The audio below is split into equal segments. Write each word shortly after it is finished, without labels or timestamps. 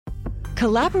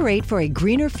Collaborate for a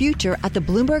greener future at the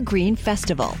Bloomberg Green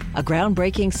Festival, a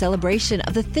groundbreaking celebration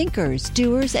of the thinkers,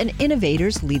 doers, and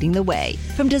innovators leading the way.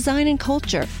 From design and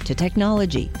culture to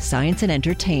technology, science, and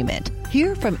entertainment.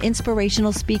 Hear from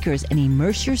inspirational speakers and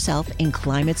immerse yourself in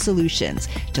climate solutions.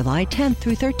 July 10th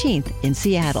through 13th in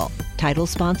Seattle. Title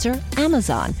sponsor,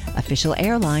 Amazon. Official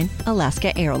airline,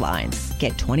 Alaska Airlines.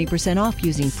 Get 20% off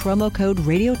using promo code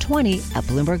radio20 at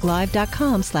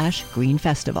BloombergLive.com/Green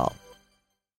Festival.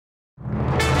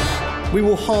 We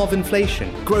will halve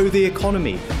inflation, grow the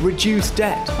economy, reduce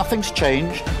debt. Nothing's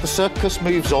changed. The circus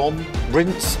moves on.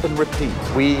 Rinse and repeat.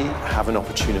 We have an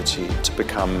opportunity to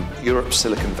become Europe's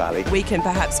Silicon Valley. We can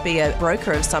perhaps be a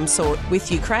broker of some sort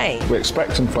with Ukraine. We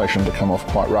expect inflation to come off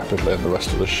quite rapidly in the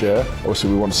rest of this year. Obviously,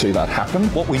 we want to see that happen.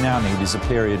 What we now need is a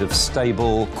period of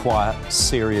stable, quiet,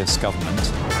 serious government.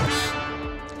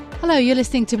 Hello, you're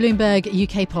listening to Bloomberg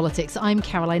UK Politics. I'm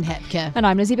Caroline Hepker. And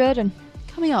I'm Lizzie Burden.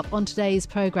 Coming up on today's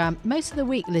programme, most of the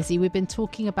week, Lizzie, we've been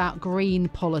talking about green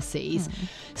policies.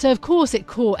 So, of course, it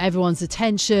caught everyone's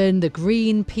attention, the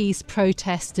Greenpeace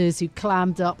protesters who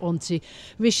clammed up onto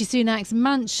Rishi Sunak's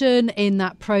mansion in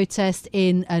that protest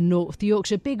in North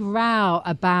Yorkshire. Big row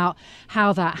about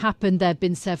how that happened. There have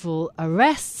been several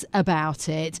arrests about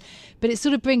it. But it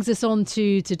sort of brings us on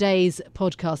to today's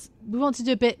podcast. We want to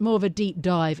do a bit more of a deep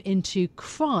dive into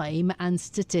crime and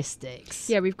statistics.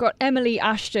 Yeah, we've got Emily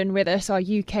Ashton with us, our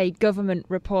UK government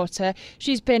reporter.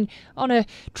 She's been on a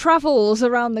travels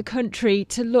around the country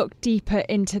to look deeper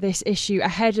into this issue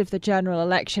ahead of the general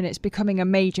election. It's becoming a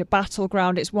major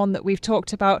battleground. It's one that we've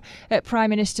talked about at Prime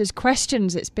Minister's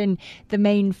Questions. It's been the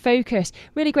main focus.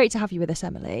 Really great to have you with us,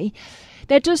 Emily.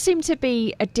 There does seem to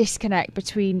be a disconnect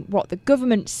between what the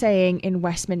government's saying in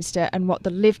Westminster and what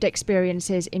the lived experience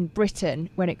is in Britain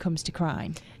when it comes to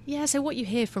crime. Yeah, so what you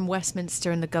hear from Westminster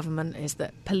and the government is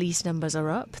that police numbers are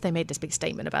up. They made this big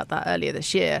statement about that earlier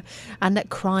this year, and that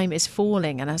crime is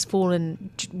falling and has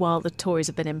fallen while the Tories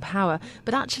have been in power.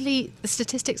 But actually, the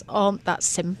statistics aren't that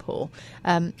simple,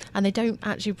 and they don't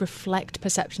actually reflect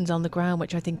perceptions on the ground,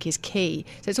 which I think is key.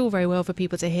 So it's all very well for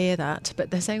people to hear that, but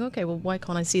they're saying, OK, well, why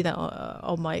can't I see that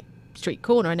on my street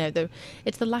corner? I know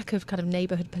it's the lack of kind of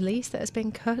neighbourhood police that has been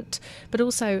cut, but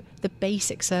also the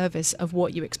basic service of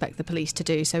what you expect the police to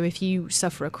do. So if you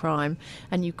suffer a crime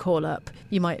and you call up,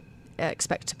 you might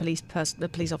expect the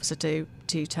police officer to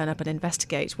turn up and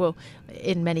investigate. Well,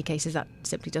 in many cases that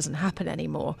simply doesn't happen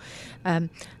anymore.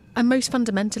 And most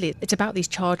fundamentally, it's about these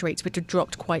charge rates, which have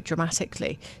dropped quite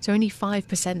dramatically. So only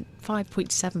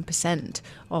 5.7%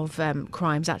 of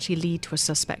crimes actually lead to a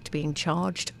suspect being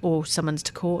charged or summoned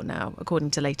to court now,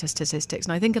 according to latest statistics.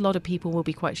 And I think a lot of people will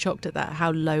be quite shocked at that,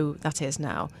 how low that is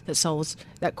now,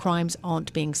 that crimes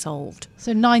aren't being solved.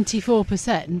 So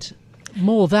 94%?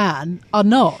 More than are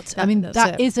not. I mean,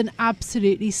 that is an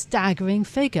absolutely staggering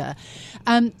figure.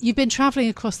 You've been travelling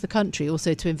across the country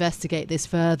also to investigate this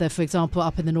further, for example,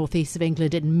 up in the northeast of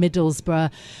England in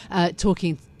Middlesbrough,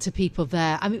 talking to people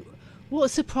there. I mean, what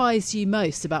surprised you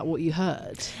most about what you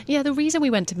heard? Yeah, the reason we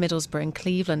went to Middlesbrough in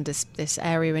Cleveland, this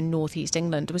area in northeast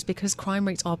England, was because crime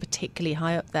rates are particularly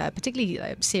high up there, particularly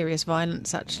serious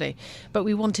violence, actually. But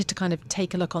we wanted to kind of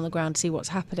take a look on the ground, see what's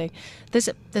happening. There's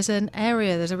a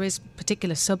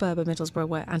particular suburb of Middlesbrough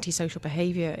where antisocial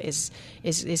behaviour is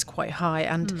quite high,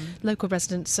 and local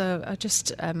residents are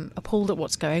just appalled at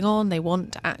what's going on. They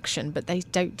want action, but they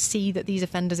don't see that these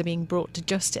offenders are being brought to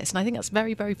justice. And I think that's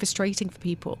very, very frustrating for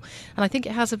people. And I think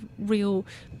it has a real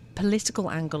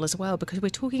political angle as well, because we're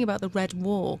talking about the Red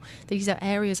Wall. These are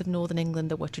areas of northern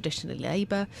England that were traditionally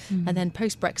Labour, and then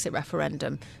post-Brexit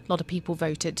referendum, a lot of people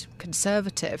voted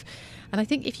Conservative. And I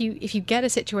think if you get a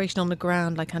situation on the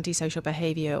ground like antisocial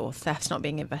behaviour or thefts not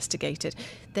being investigated,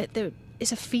 that there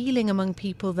is a feeling among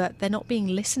people that they're not being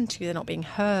listened to, they're not being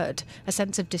heard, a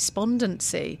sense of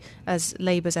despondency, as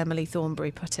Labour's Emily Thornberry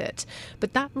put it.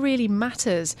 But that really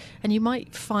matters, and you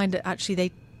might find that actually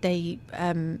they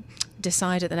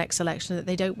decide at the next election that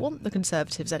they don't want the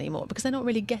Conservatives anymore because they're not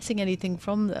really getting anything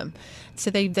from them.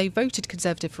 So they voted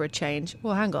Conservative for a change.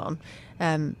 Well, hang on.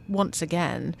 Once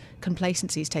again,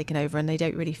 complacency's taken over and they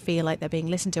don't really feel like they're being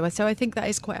listened to. So I think that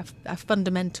is quite a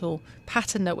fundamental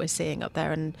pattern that we're seeing up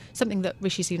there, and something that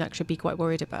Rishi Sunak should be quite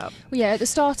worried about. Well, yeah, at the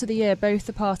start of the year, both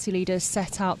the party leaders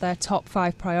set out their top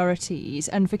 5 priorities,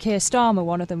 and for Keir Starmer,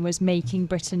 one of them was making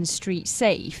Britain's streets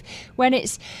safe.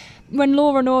 When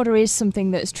law and order is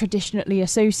something that's traditionally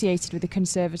associated with the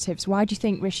Conservatives, why do you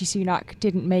think Rishi Sunak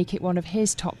didn't make it one of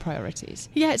his top priorities?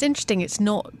 Yeah, it's interesting. It's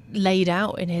not laid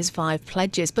out in his 5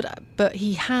 pledges, but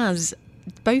he has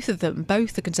both of them,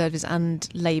 both the Conservatives and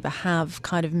Labour, have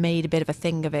kind of made a bit of a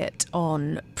thing of it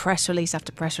on press release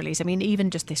after press release. I mean, even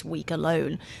just this week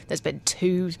alone, there's been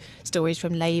 2 stories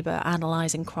from Labour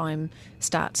analysing crime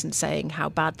stats and saying how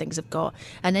bad things have got.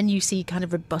 And then you see kind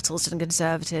of rebuttals from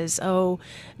Conservatives. Oh,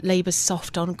 Labour's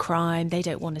soft on crime. They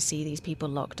don't want to see these people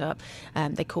locked up.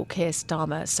 They call Keir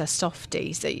Starmer a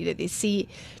softie. So they see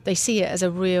it as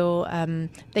a real.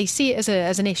 They see it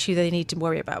as an issue they need to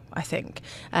worry about, I think.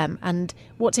 And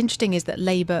what's interesting is that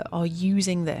Labour are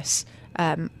using this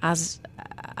as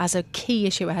a key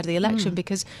issue ahead of the election,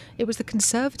 because it was the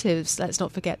Conservatives, let's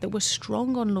not forget, that were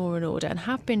strong on law and order and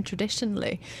have been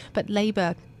traditionally, but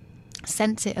Labour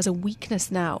sense it as a weakness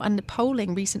now, and the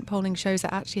recent polling shows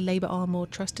that actually Labour are more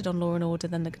trusted on law and order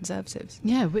than the Conservatives.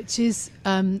 Yeah, which is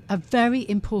a very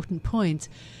important point,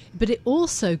 but it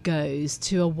also goes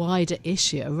to a wider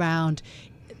issue around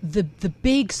the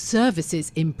big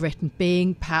services in Britain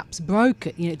being perhaps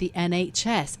broken, the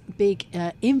NHS, big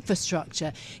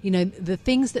infrastructure, the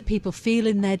things that people feel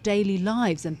in their daily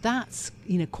lives, and that's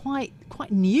quite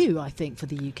new, I think, for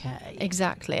the UK.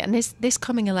 Exactly, and this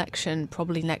coming election,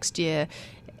 probably next year,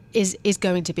 is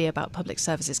going to be about public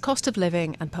services, cost of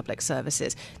living and public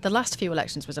services. The last few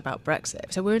elections was about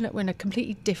Brexit, so we're in a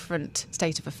completely different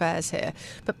state of affairs here.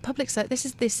 But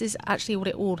this is actually what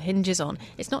it all hinges on.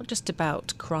 It's not just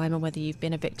about crime and whether you've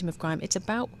been a victim of crime. It's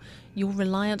about your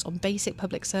reliance on basic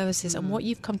public services and what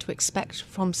you've come to expect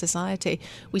from society.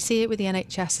 We see it with the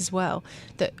NHS as well,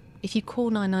 that if you call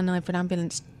 999 for an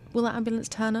ambulance, will that ambulance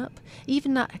turn up?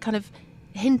 Even that kind of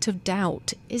hint of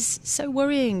doubt is so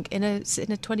worrying in a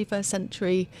 21st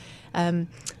century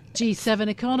G7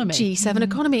 economy.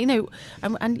 Economy,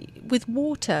 and with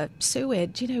water,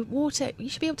 sewage, water, you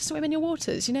should be able to swim in your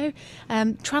waters,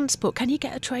 transport, can you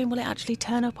get a train, will it actually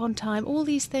turn up on time? All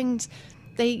these things,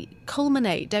 they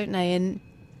culminate, don't they, in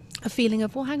a feeling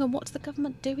of, well, hang on, what's the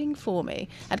government doing for me?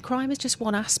 And crime is just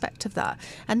one aspect of that.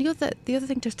 And the other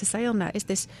thing just to say on that is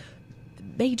this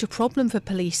major problem for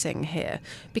policing here,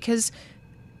 because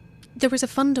there is a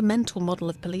fundamental model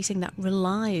of policing that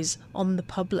relies on the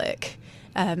public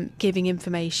giving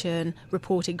information,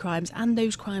 reporting crimes, and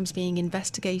those crimes being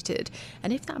investigated.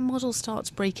 And if that model starts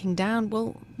breaking down,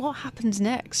 well, what happens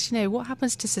next? What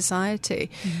happens to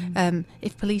society?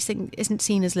 If policing isn't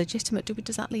seen as legitimate,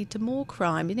 does that lead to more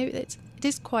crime? It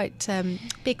is quite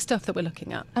big stuff that we're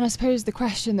looking at. And I suppose the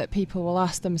question that people will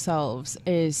ask themselves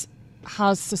is,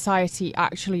 has society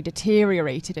actually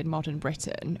deteriorated in modern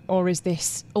Britain, or is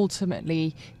this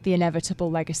ultimately the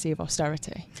inevitable legacy of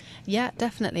austerity? Yeah,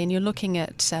 definitely. And you're looking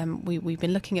at, we've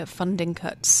been looking at funding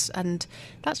cuts, and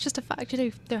that's just a fact.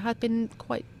 There had been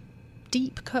quite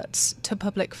deep cuts to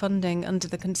public funding under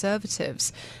the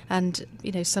Conservatives, and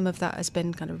some of that has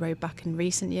been kind of rowed back in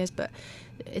recent years, but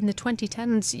in the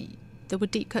 2010s there were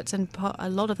deep cuts, and a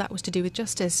lot of that was to do with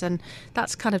justice, and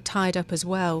that's kind of tied up as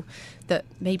well, that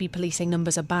maybe policing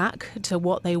numbers are back to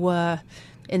what they were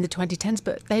in the 2010s,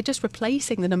 but they're just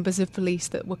replacing the numbers of police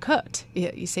that were cut,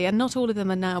 you see, and not all of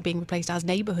them are now being replaced as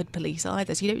neighbourhood police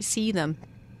either, so you don't see them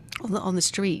on the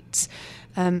streets.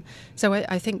 So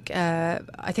I think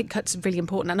cuts are really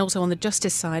important, and also on the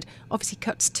justice side, obviously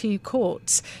cuts to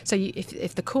courts. So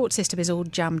if the court system is all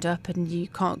jammed up and you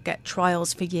can't get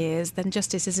trials for years, then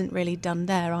justice isn't really done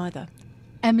there either.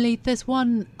 Emily, there's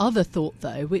one other thought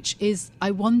though, which is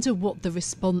I wonder what the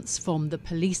response from the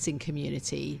policing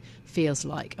community feels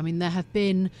like. I mean, there have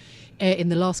been in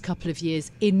the last couple of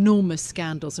years enormous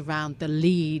scandals around the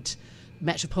lead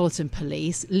Metropolitan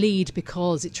Police, lead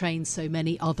because it trains so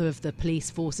many other of the police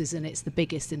forces and it's the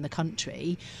biggest in the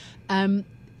country.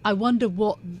 I wonder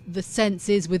what the sense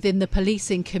is within the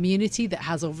policing community that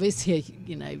has obviously a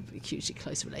hugely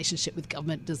close relationship with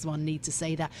government. Does one need to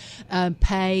say that?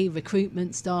 Pay,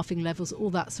 recruitment, staffing levels, all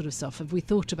that sort of stuff. Have we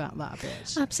thought about that a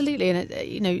bit? Absolutely.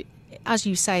 And, as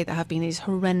you say, there have been these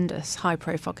horrendous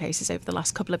high-profile cases over the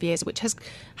last couple of years, which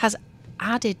has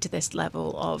added to this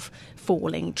level of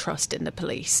falling trust in the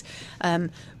police.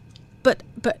 But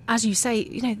as you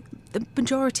say, the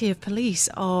majority of police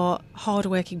are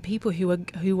hard-working people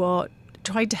who are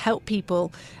trying to help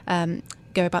people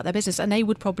go about their business, and they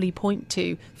would probably point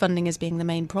to funding as being the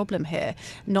main problem here,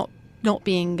 not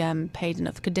being paid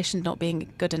enough, conditions not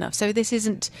being good enough. So this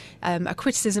isn't a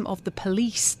criticism of the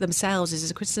police themselves, this is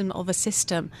a criticism of a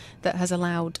system that has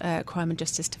allowed crime and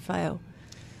justice to fail.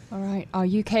 All right, our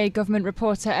UK government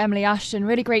reporter Emily Ashton,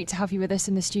 really great to have you with us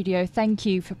in the studio. Thank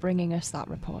you for bringing us that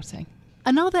reporting.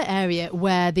 Another area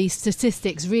where the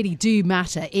statistics really do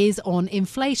matter is on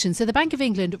inflation. So the Bank of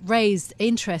England raised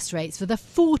interest rates for the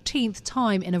 14th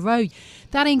time in a row.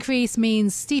 That increase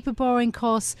means steeper borrowing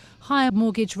costs, higher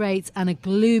mortgage rates and a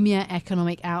gloomier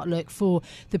economic outlook for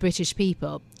the British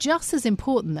people. Just as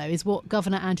important, though, is what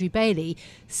Governor Andrew Bailey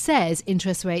says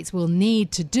interest rates will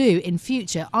need to do in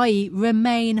future, i.e.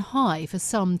 remain high for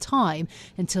some time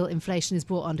until inflation is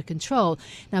brought under control.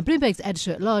 Now, Bloomberg's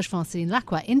editor-at-large, Francine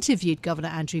Lacqua, interviewed Governor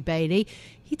Andrew Bailey.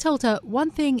 He told her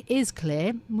one thing is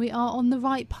clear, we are on the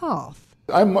right path.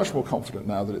 I'm much more confident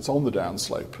now that it's on the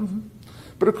downslope. Mm-hmm.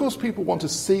 But of course people want to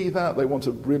see that, they want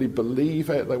to really believe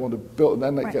it, they want to build, and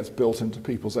then it gets built into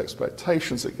people's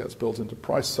expectations, it gets built into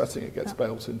price setting, it gets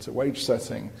built into wage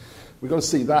setting. We've got to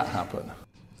see that happen.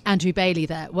 Andrew Bailey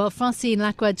there. Well, Francine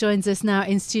Lacqua joins us now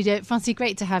in studio. Francine,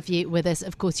 great to have you with us.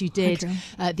 Of course, you did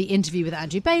the interview with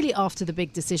Andrew Bailey after the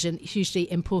big decision, hugely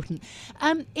important.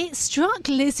 It struck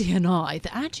Lizzie and I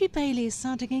that Andrew Bailey is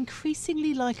sounding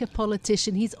increasingly like a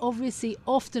politician. He's obviously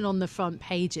often on the front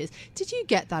pages. Did you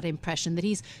get that impression that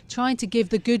he's trying to give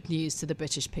the good news to the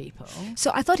British people? So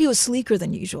I thought he was sleeker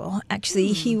than usual, actually.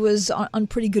 He was on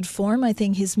pretty good form. I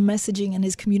think his messaging and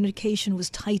his communication was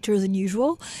tighter than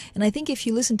usual. And I think if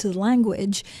you listen to the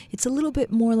language, it's a little bit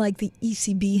more like the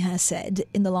ECB has said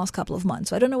in the last couple of months.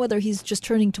 So I don't know whether he's just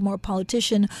turning to more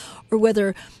politician or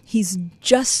whether he's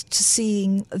just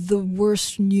seeing the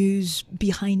worst news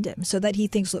behind him, so that he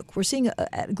thinks, look, we're seeing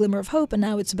a glimmer of hope and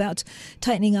now it's about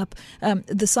tightening up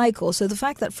the cycle. So the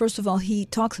fact that, first of all, he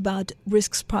talks about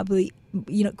risks probably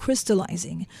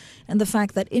crystallizing, and the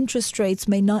fact that interest rates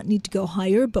may not need to go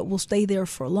higher but will stay there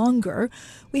for longer.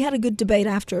 We had a good debate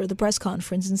after the press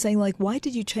conference and saying, like, why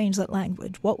did you change that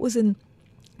language? What was in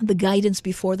the guidance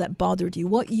before that bothered you?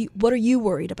 What are you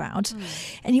worried about?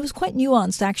 And he was quite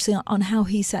nuanced actually on how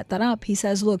he set that up. He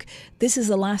says, look, this is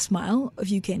the last mile of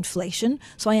UK inflation.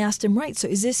 So I asked him, right, so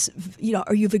is this,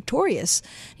 are you victorious?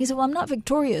 He said, well, I'm not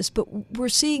victorious, but we're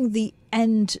seeing the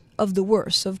end of the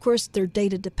worst. So of course they're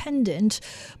data dependent,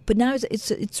 but now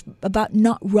it's about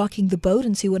not rocking the boat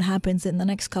and see what happens in the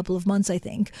next couple of months, I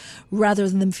think, rather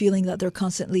than them feeling that they're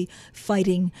constantly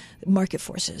fighting market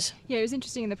forces. Yeah, it was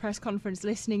interesting in the press conference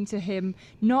listening to him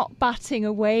not batting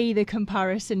away the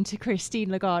comparison to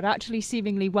Christine Lagarde, actually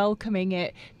seemingly welcoming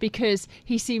it, because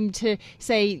he seemed to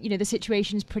say, the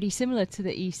situation is pretty similar to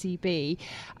the ECB.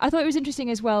 I thought it was interesting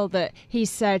as well that he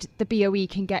said the BOE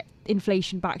can get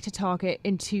inflation back to target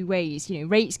in two ways.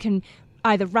 Rates can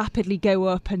either rapidly go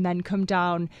up and then come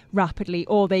down rapidly,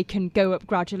 or they can go up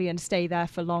gradually and stay there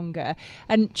for longer.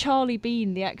 And Charlie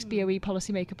Bean, the ex-BOE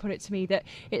policymaker, put it to me that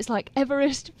it's like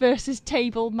Everest versus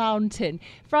Table Mountain.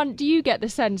 Fran, do you get the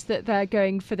sense that they're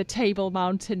going for the Table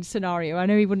Mountain scenario? I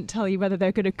know he wouldn't tell you whether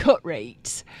they're going to cut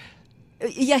rates.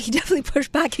 Yeah, he definitely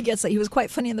pushed back against that. He was quite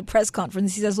funny in the press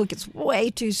conference. He says, look, it's way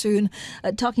too soon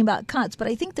talking about cuts. But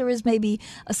I think there is maybe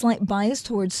a slight bias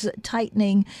towards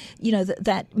tightening,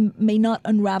 that may not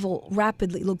unravel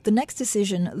rapidly. Look, the next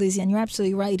decision, Lizzie, and you're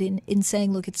absolutely right in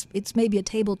saying, look, it's maybe a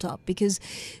tabletop, because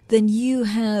then you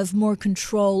have more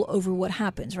control over what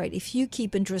happens, right? If you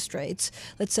keep interest rates,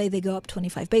 let's say they go up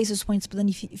 25 basis points, but then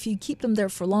if you keep them there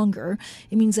for longer,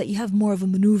 it means that you have more of a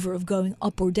maneuver of going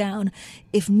up or down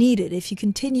if needed. If you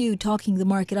continue talking the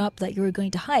market up that you're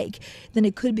going to hike, then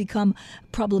it could become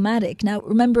problematic. Now,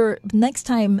 remember, next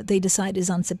time they decide is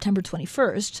on September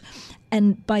 21st.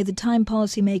 And by the time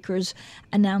policymakers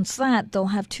announce that, they'll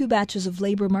have two batches of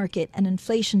labour market and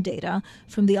inflation data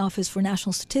from the Office for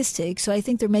National Statistics. So I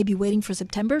think they're maybe waiting for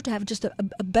September to have just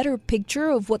a better picture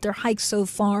of what their hikes so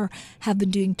far have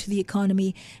been doing to the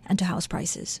economy and to house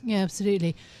prices. Yeah,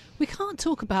 absolutely. We can't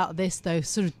talk about this, though,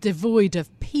 sort of devoid of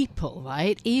people,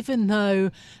 right? Even though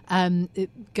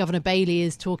Governor Bailey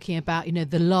is talking about,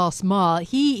 the last mile,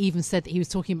 he even said that he was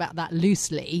talking about that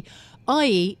loosely,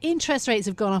 i.e. interest rates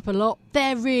have gone up a lot,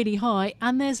 they're really high,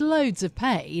 and there's loads of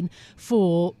pain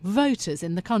for voters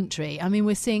in the country. I mean,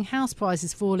 we're seeing house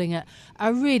prices falling at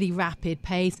a really rapid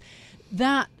pace.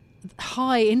 That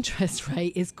high interest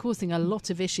rate is causing a lot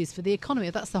of issues for the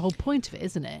economy. That's the whole point of it,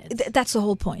 isn't it? That's the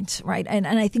whole point, right? And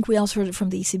I think we also heard it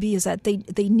from the ECB is that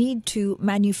they need to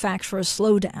manufacture a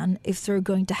slowdown if they're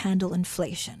going to handle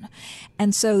inflation.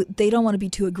 And so they don't want to be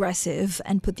too aggressive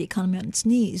and put the economy on its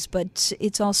knees. But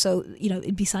it's also,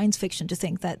 it'd be science fiction to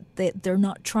think that they're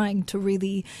not trying to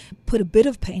really put a bit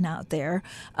of pain out there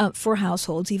for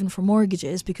households, even for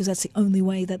mortgages, because that's the only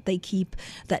way that they keep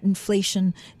that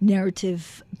inflation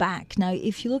narrative back back. Now,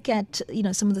 if you look at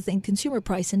some of the things, consumer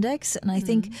price index, and I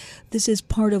think this is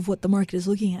part of what the market is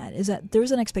looking at, is that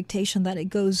there's an expectation that it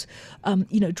goes,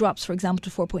 drops, for example, to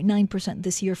 4.9%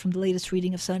 this year from the latest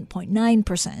reading of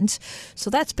 7.9%. So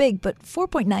that's big, but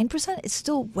 4.9% is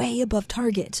still way above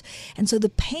target. And so the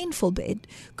painful bit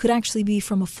could actually be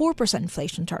from a 4%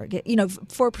 inflation target,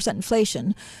 4%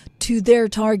 inflation to their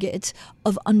target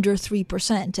of under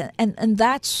 3%. And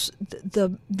that's the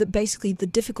basically the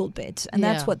difficult bit. And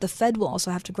that's what the Fed will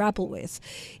also have to grapple with,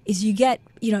 is you get,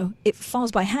 it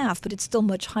falls by half, but it's still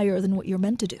much higher than what you're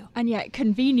meant to do. And yet,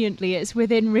 conveniently, it's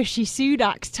within Rishi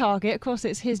Sunak's target. Of course,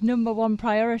 it's his number one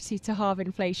priority to halve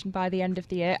inflation by the end of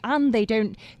the year. And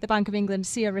the Bank of England,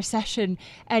 see a recession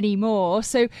anymore.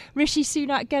 So Rishi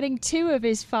Sunak getting 2 of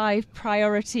his 5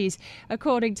 priorities,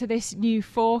 according to this new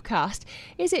forecast.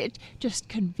 Is it just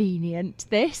convenient,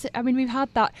 this? I mean, we've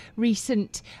had that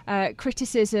recent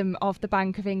criticism of the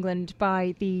Bank of England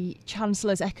by the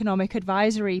Chancellor's Economic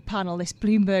Advisory Panel, this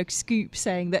Bloomberg scoop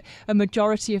saying that a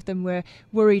majority of them were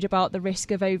worried about the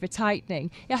risk of over-tightening.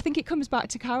 I think it comes back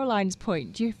to Caroline's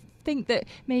point. Do you think that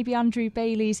maybe Andrew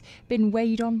Bailey's been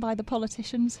weighed on by the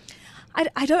politicians?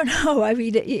 I don't know. I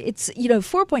mean, it's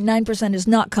 4.9% is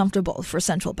not comfortable for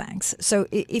central banks. So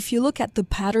if you look at the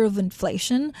pattern of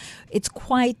inflation, it's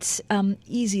quite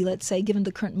easy, let's say, given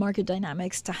the current market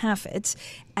dynamics, to have it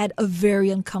at a very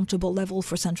uncomfortable level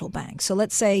for central banks. So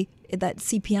let's say that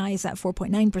CPI is at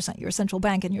 4.9%. You're a central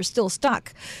bank and you're still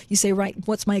stuck. You say, right,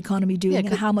 what's my economy doing,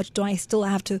 and how much do I still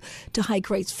have to hike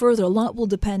rates further? A lot will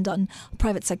depend on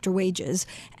private sector wages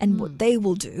and what they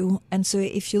will do. And so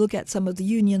if you look at some of the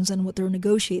unions and what they're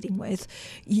negotiating with,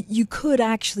 you could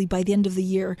actually, by the end of the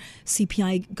year,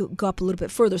 CPI go up a little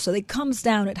bit further. So it comes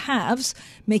down at halves,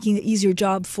 making it easier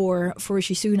job for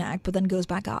Rishi Sunak, but then goes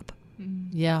back up.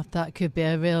 Yeah, that could be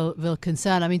a real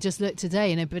concern. I mean, just look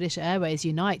today, British Airways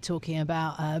Unite talking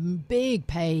about big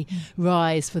pay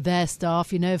rise for their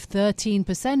staff, of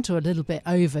 13% or a little bit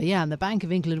over. Yeah, and the Bank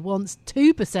of England wants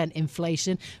 2%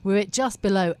 inflation. We're at just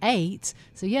below 8%.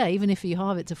 So, yeah, even if you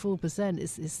halve it to 4%,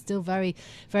 it's still very,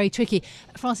 very tricky.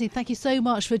 Francine, thank you so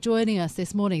much for joining us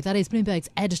this morning. That is Bloomberg's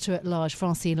editor-at-large,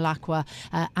 Francine Lacqua.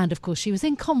 And, of course, she was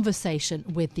in conversation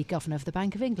with the Governor of the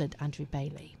Bank of England, Andrew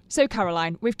Bailey. So,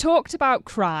 Caroline, we've talked about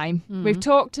crime, we've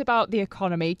talked about the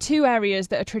economy, 2 areas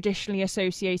that are traditionally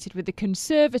associated with the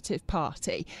Conservative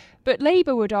Party. But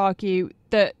Labour would argue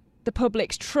that the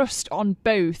public's trust on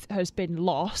both has been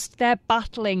lost. They're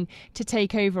battling to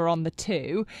take over on the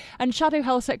 2. And Shadow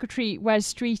Health Secretary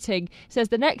Wes Streeting says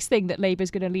the next thing that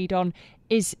Labour's going to lead on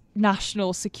is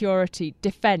national security,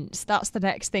 defence. That's the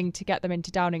next thing to get them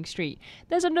into Downing Street.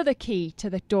 There's another key to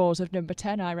the doors of number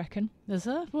 10, I reckon. Is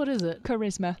there? What is it?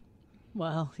 Charisma.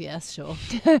 Well, yes, sure.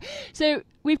 So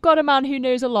we've got a man who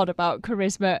knows a lot about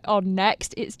charisma on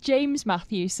next. It's James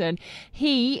Matthewson.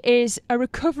 He is a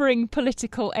recovering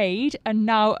political aide and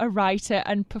now a writer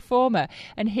and performer.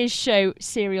 And his show,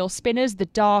 Serial Spinners, The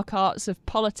Dark Arts of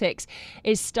Politics,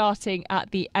 is starting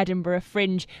at the Edinburgh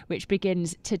Fringe, which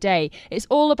begins today. It's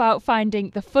all about finding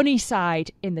the funny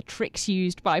side in the tricks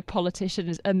used by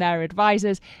politicians and their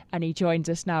advisors. And he joins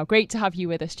us now. Great to have you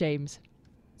with us, James.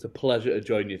 It's a pleasure to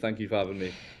join you. Thank you for having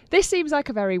me. This seems like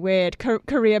a very weird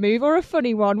career move, or a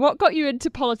funny one. What got you into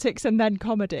politics and then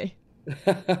comedy?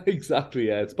 Exactly,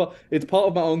 yeah. It's part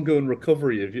of my ongoing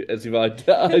recovery, as you've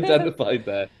identified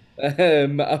there.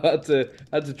 I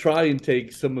had to try and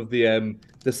take some of the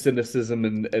cynicism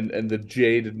and the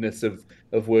jadedness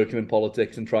of working in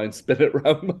politics and try and spin it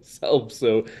around myself.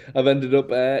 So I've ended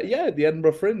up at the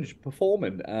Edinburgh Fringe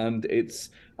performing, and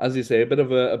it's, as you say, a bit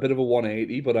of a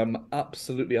 180, but I'm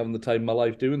absolutely having the time of my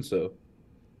life doing so.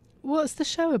 What's the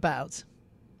show about?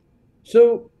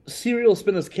 So Serial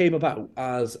Spinners came about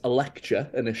as a lecture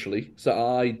initially. So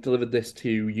I delivered this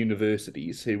to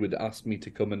universities who would ask me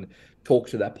to come and talk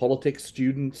to their politics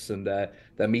students and their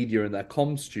media and their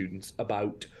comms students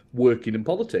about working in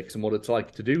politics and what it's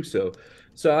like to do so.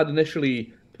 So I'd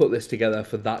initially put this together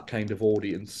for that kind of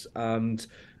audience, and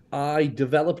I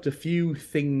developed a few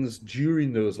things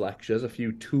during those lectures, a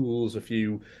few tools, a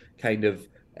few kind of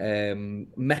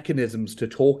mechanisms to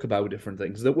talk about different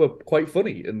things that were quite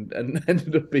funny and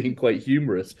ended up being quite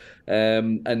humorous,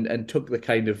 and took the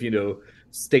kind of,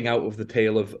 sting out of the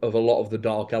tail of a lot of the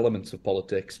dark elements of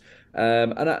politics.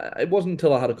 It wasn't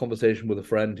until I had a conversation with a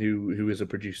friend who is a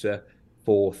producer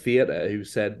for theatre who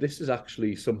said, this is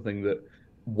actually something that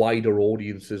wider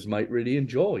audiences might really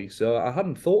enjoy. So I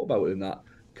hadn't thought about it in that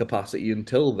capacity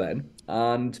until then.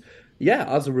 And yeah,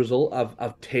 as a result,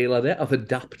 I've tailored it, I've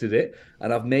adapted it,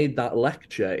 and I've made that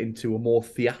lecture into a more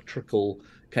theatrical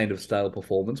kind of style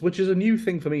performance, which is a new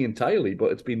thing for me entirely,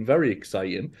 but it's been very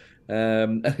exciting.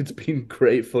 And it's been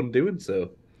great fun doing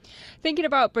so. Thinking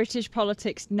about British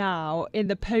politics now in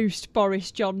the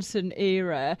post-Boris Johnson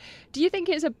era, do you think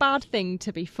it's a bad thing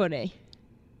to be funny?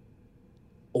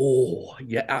 Oh,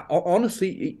 yeah.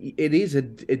 Honestly, it is a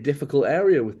difficult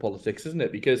area with politics, isn't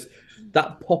it? Because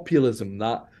that populism,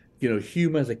 that,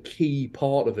 humour is a key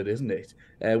part of it, isn't it?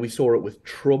 We saw it with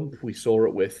Trump. We saw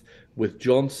it with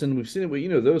Johnson. We've seen it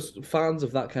with, those fans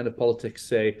of that kind of politics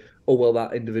say, oh, well,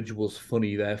 that individual's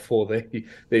funny, therefore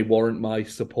they warrant my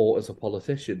support as a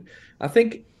politician. I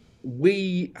think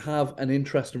we have an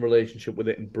interesting relationship with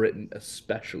it in Britain,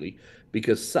 especially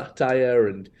because satire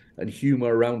and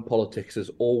humour around politics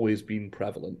has always been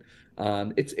prevalent.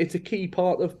 And it's a key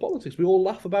part of politics. We all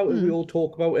laugh about it. We all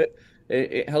talk about it.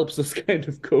 It helps us kind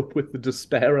of cope with the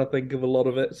despair, I think, of a lot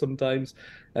of it sometimes.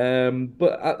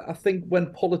 But I think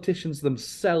when politicians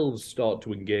themselves start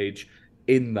to engage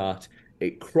in that,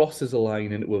 it crosses a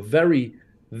line into a very,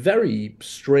 very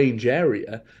strange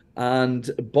area.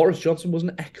 And Boris Johnson was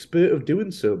an expert of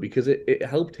doing so because it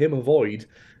helped him avoid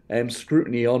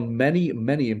scrutiny on many,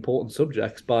 many important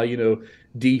subjects by,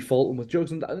 defaulting with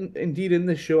jokes. And indeed, in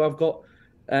this show, I've got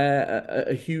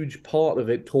a huge part of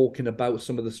it talking about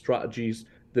some of the strategies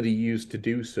that he used to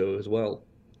do so as well.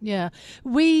 Yeah,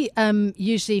 we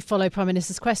usually follow Prime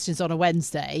Minister's questions on a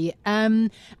Wednesday.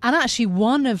 And actually,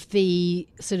 one of the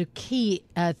sort of key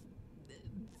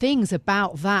things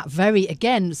about that very,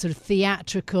 again, sort of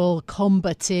theatrical,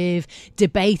 combative,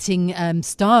 debating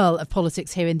style of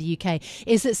politics here in the UK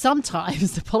is that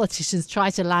sometimes the politicians try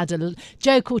to land a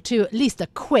joke or two, at least a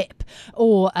quip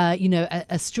or,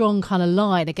 a strong kind of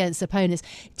line against opponents.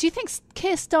 Do you think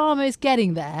Keir Starmer is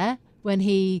getting there when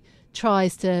he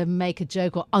tries to make a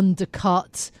joke or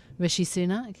undercut Rishi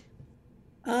Sunak?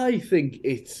 I think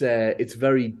it's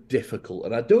very difficult,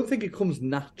 and I don't think it comes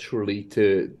naturally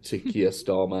to Keir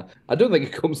Starmer. I don't think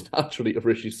it comes naturally to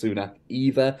Rishi Sunak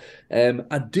either.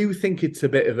 I do think it's a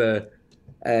bit of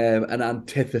an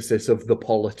antithesis of the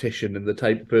politician and the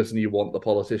type of person you want the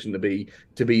politician to be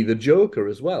the joker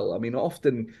as well. I mean,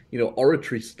 often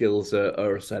oratory skills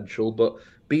are essential, but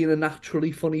being a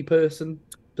naturally funny person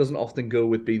doesn't often go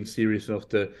with being serious enough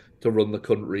to run the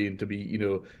country and to be,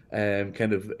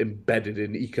 kind of embedded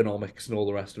in economics and all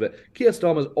the rest of it. Keir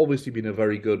Starmer's obviously been a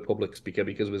very good public speaker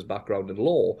because of his background in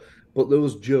law, but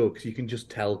those jokes, you can just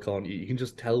tell, can't you? You can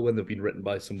just tell when they've been written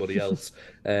by somebody else,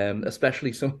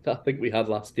 especially some I think we had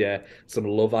last year, some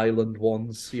Love Island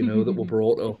ones, that were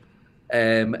brought up.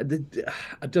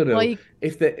 I don't know,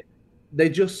 if they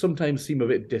just sometimes seem a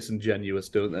bit disingenuous,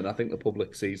 don't they? And I think the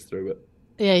public sees through it.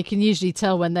 Yeah, you can usually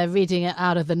tell when they're reading it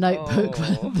out of the notebook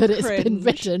that it's been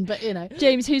written, but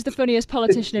James, who's the funniest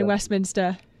politician in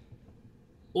Westminster?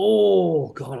 Oh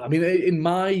God! I mean, in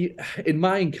my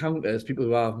encounters, people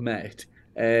who I've met,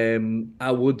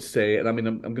 I would say, and I mean,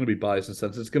 I'm going to be biased in the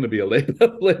sense it's going to be a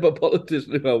Labour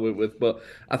politician who I went with, but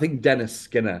I think Dennis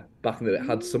Skinner back in the day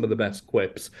had some of the best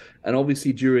quips, and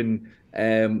obviously during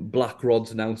Black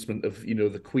Rod's announcement of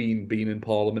the Queen being in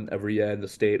Parliament every year in the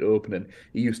state opening,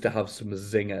 he used to have some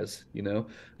zingers,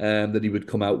 that he would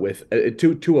come out with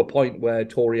to a point where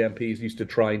Tory MPs used to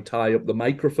try and tie up the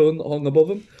microphone that hung above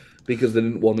him because they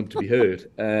didn't want him to be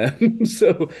heard.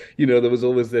 So there was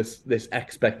always this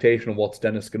expectation of what's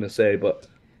Dennis going to say, but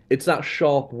it's that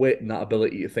sharp wit and that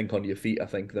ability to think on your feet, I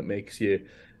think, that makes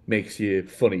you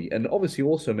funny, and obviously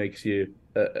also makes you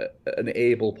an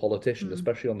able politician,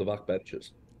 especially on the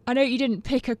backbenches. I know you didn't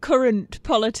pick a current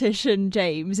politician,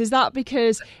 James. Is that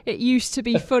because it used to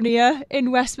be funnier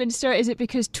in Westminster? Is it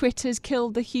because Twitter's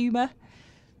killed the humour?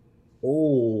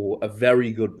 Oh, a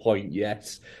very good point.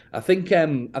 Yes, I think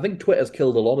Twitter's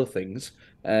killed a lot of things.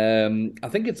 I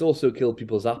think it's also killed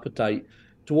people's appetite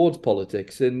towards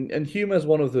politics, and humour is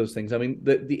one of those things. I mean,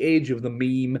 the age of the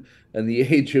meme and the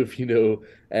age of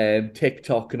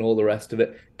TikTok and all the rest of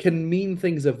it can mean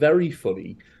things are very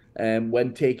funny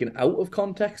when taken out of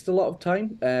context a lot of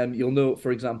time. You'll note,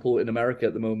 for example, in America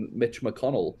at the moment, Mitch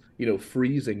McConnell,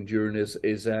 freezing during his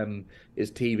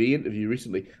TV interview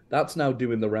recently. That's now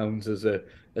doing the rounds as a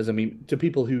meme to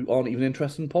people who aren't even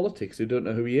interested in politics, who don't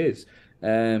know who he is,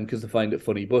 because they find it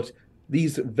funny. But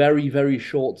these very, very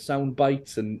short sound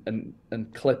bites and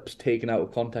clips taken out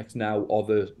of context now are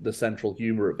the central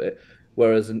humour of it.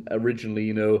 Whereas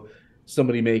originally,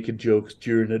 somebody making jokes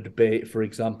during a debate, for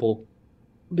example,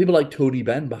 people like Tony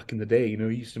Benn back in the day, he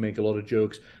used to make a lot of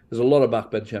jokes. There's a lot of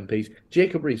backbench MPs.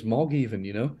 Jacob Rees-Mogg even,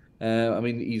 I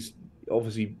mean, he's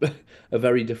obviously a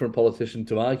very different politician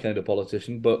to my kind of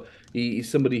politician, but he's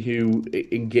somebody who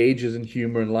engages in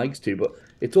humour and likes to. But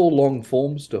it's all long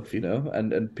form stuff,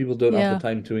 and people don't have the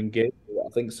time to engage.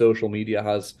 I think social media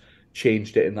has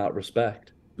changed it in that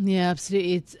respect. Yeah,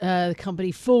 absolutely. It's the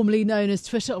company formerly known as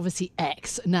Twitter, obviously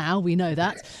X now, we know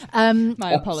that.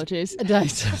 My apologies.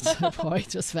 Don't worry,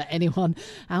 just for anyone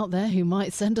out there who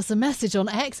might send us a message on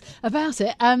X about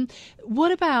it.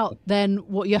 What about then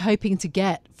what you're hoping to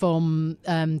get from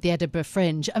the Edinburgh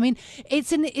Fringe? I mean,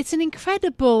 it's an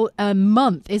incredible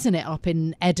month, isn't it, up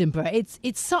in Edinburgh?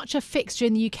 It's such a fixture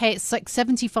in the UK. It's like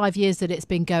 75 years that it's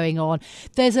been going on.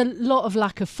 There's a lot of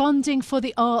lack of funding for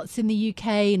the arts in the UK,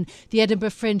 and the Edinburgh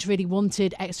Fringe really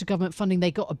wanted extra government funding. They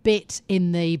got a bit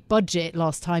in the budget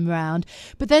last time around,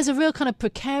 but there's a real kind of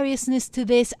precariousness to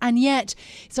this, and yet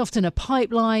it's often a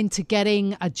pipeline to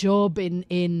getting a job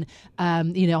in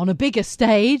on a bigger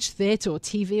stage, theatre or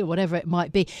TV or whatever it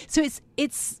might be. So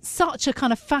it's such a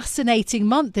kind of fascinating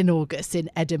month in August in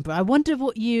Edinburgh. I wonder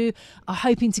what you are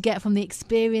hoping to get from the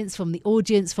experience, from the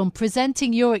audience, from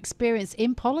presenting your experience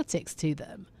in politics to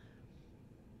them.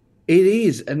 It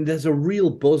is, and there's a real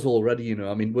buzz already.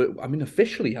 I mean,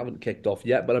 officially haven't kicked off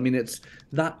yet, but I mean, it's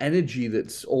that energy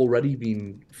that's already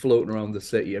been floating around the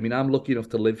city. I mean, I'm lucky enough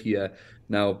to live here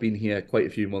now. I've been here quite a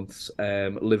few months,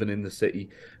 living in the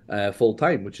city full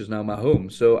time, which is now my home.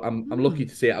 So I'm lucky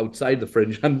to see it outside the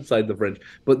Fringe and inside the Fringe.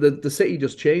 But the city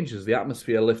just changes. The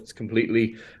atmosphere lifts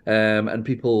completely, and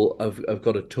people have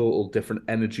got a total different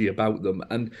energy about them.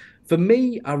 And for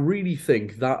me, I really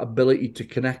think that ability to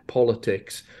connect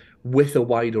politics with a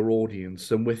wider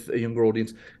audience and with a younger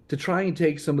audience to try and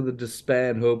take some of the despair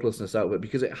and hopelessness out of it,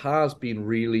 because it has been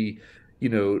really,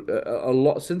 a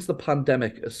lot since the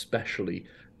pandemic especially.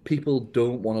 People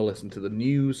don't want to listen to the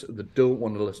news. They don't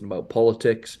want to listen about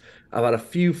politics. I've had a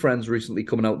few friends recently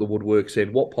coming out the woodwork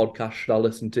saying, what podcast should I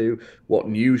listen to? What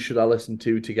news should I listen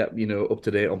to get, up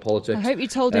to date on politics? I hope you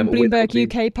told him Bloomberg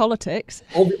UK politics.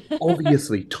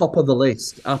 Obviously, top of the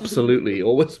list. Absolutely.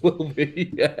 Always will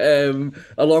be.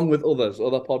 Along with other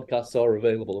podcasts are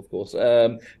available, of course.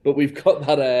 But we've got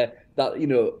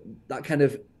that kind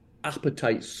of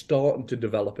appetite starting to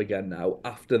develop again now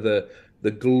after the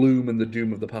gloom and the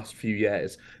doom of the past few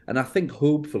years. And I think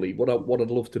hopefully what I'd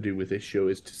love to do with this show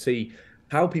is to see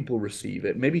how people receive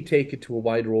it, maybe take it to a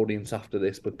wider audience after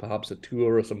this, with perhaps a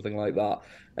tour or something like that,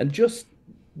 and just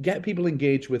get people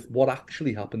engaged with what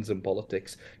actually happens in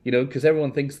politics, because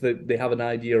everyone thinks that they have an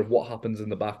idea of what happens in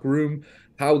the back room,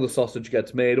 how the sausage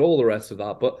gets made, all the rest of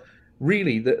that. But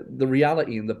really, the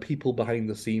reality and the people behind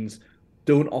the scenes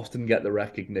don't often get the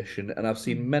recognition. And I've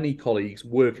seen many colleagues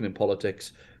working in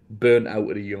politics burnt out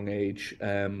at a young age,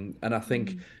 and I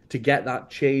think to get that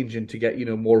change and to get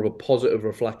more of a positive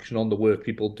reflection on the work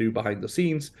people do behind the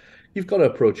scenes, you've got to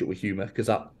approach it with humour, because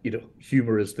that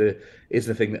humour is the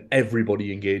thing that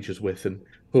everybody engages with, and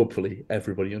hopefully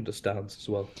everybody understands as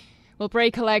well. Well,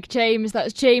 break a leg, James.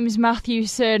 That's James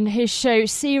Mathewson. His show,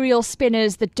 Serial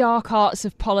Spinners, The Dark Arts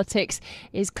of Politics,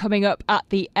 is coming up at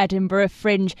the Edinburgh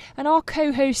Fringe. And our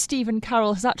co-host, Stephen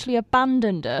Carroll, has actually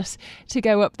abandoned us to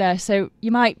go up there. So you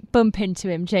might bump into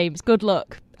him, James. Good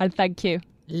luck and thank you.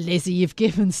 Lizzie, you've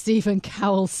given Stephen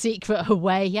Cowell's secret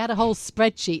away. He had a whole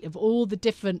spreadsheet of all the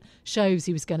different shows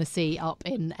he was going to see up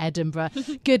in Edinburgh.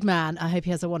 Good man. I hope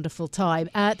he has a wonderful time.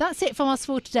 That's it from us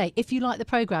for today. If you like the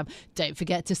programme, don't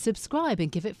forget to subscribe and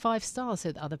give it 5 stars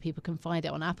so that other people can find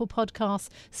it on Apple Podcasts,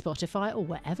 Spotify, or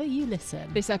wherever you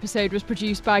listen. This episode was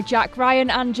produced by Jack Ryan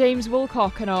and James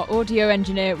Woolcock, and our audio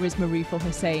engineer was Marufal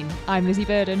Hussain. I'm Lizzie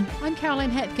Burden. I'm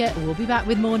Caroline Hepker. We'll be back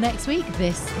with more next week.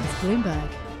 This is Bloomberg.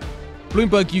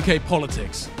 Bloomberg UK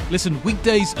Politics. Listen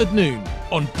weekdays at noon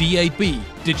on DAB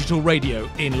Digital Radio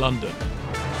in London.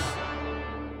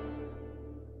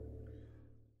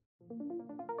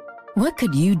 What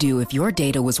could you do if your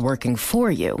data was working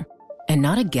for you and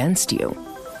not against you?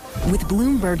 With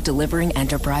Bloomberg delivering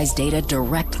enterprise data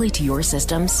directly to your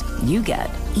systems, you get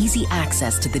easy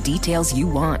access to the details you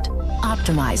want,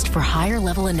 optimized for higher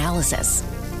level analysis,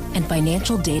 and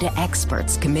financial data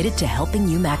experts committed to helping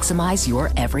you maximize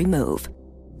your every move.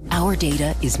 Our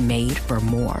data is made for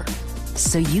more,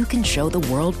 so you can show the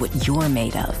world what you're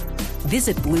made of.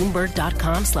 Visit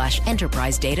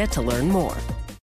Bloomberg.com/enterprise data to learn more.